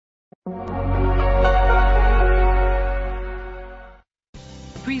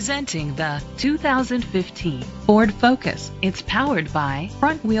Presenting the 2015 Ford Focus. It's powered by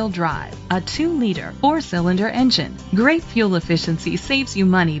front-wheel drive, a 2-liter 4-cylinder engine. Great fuel efficiency saves you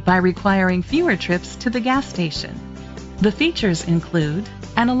money by requiring fewer trips to the gas station. The features include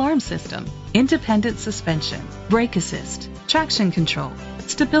an alarm system, independent suspension, brake assist, traction control,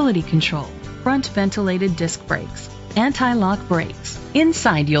 stability control, front ventilated disc brakes, anti-lock brakes.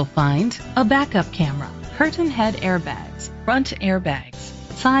 Inside you'll find a backup camera, curtain head airbags, front airbags,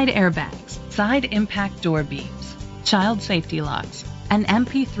 side impact door beams, child safety locks, an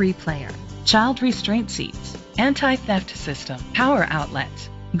MP3 player, child restraint seats, anti-theft system, power outlets.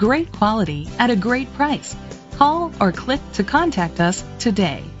 Great quality at a great price. Call or click to contact us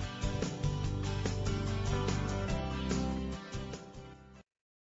today.